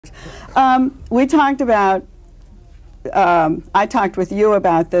We talked about, I talked with you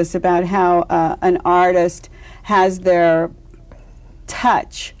about this, about how an artist has their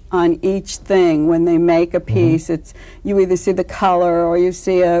touch on each thing when they make a piece. It's, you either see the color or you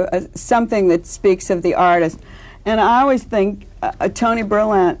see something that speaks of the artist. And I always think Tony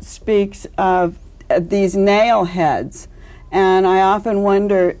Berlant speaks of these nail heads. And I often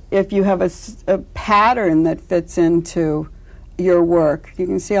wonder if you have a pattern that fits into your work. You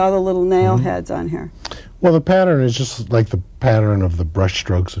can see all the little nail heads on here. Well, the pattern is just like the pattern of the brush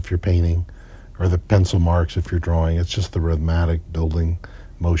strokes if you're painting, or the pencil marks if you're drawing. It's just the rhythmic building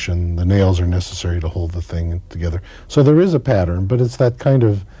motion. The nails are necessary to hold the thing together. So there is a pattern, but it's that kind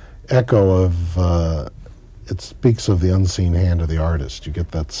of echo of, it speaks of the unseen hand of the artist. You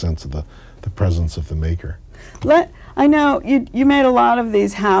get that sense of the presence of the maker. I know you made a lot of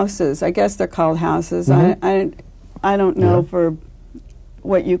these houses. I guess they're called houses. I don't know for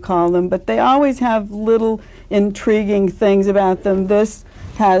what you call them, but they always have little intriguing things about them. This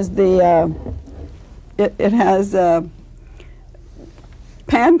has the it has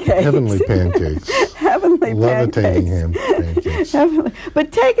pancakes. Heavenly pancakes. Heavenly Levitating pancakes. pancakes.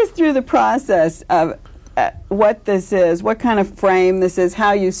 But take us through the process of what this is, what kind of frame this is,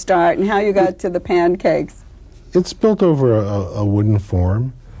 how you start, and how you got to the pancakes. It's built over a wooden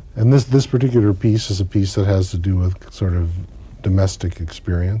form, and this particular piece is a piece that has to do with sort of domestic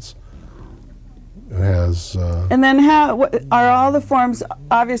experience. It has... and then are all the forms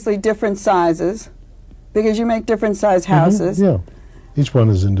obviously different sizes? Because you make different size houses. Yeah, each one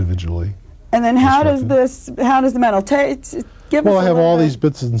is individually. And then how does the metal give us I have all these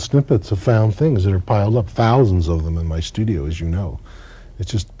bits and snippets of found things that are piled up, thousands of them in my studio, as you know.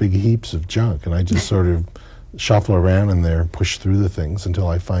 It's just big heaps of junk, and I just sort of shuffle around in there and push through the things until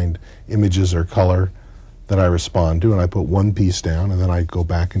I find images or color that I respond to, and I put one piece down, and then I go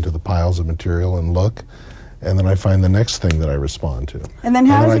back into the piles of material and look, and then I find the next thing that I respond to. And then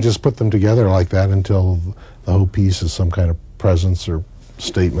I just put them together like that until the whole piece is some kind of presence or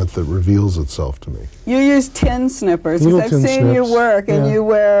statement that reveals itself to me. You use tin snippers, because I've seen you work, and you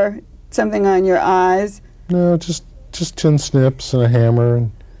wear something on your eyes. No, just tin snips and a hammer,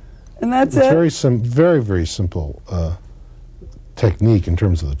 and that's it. It's very, very simple technique in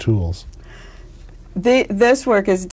terms of the tools. This work is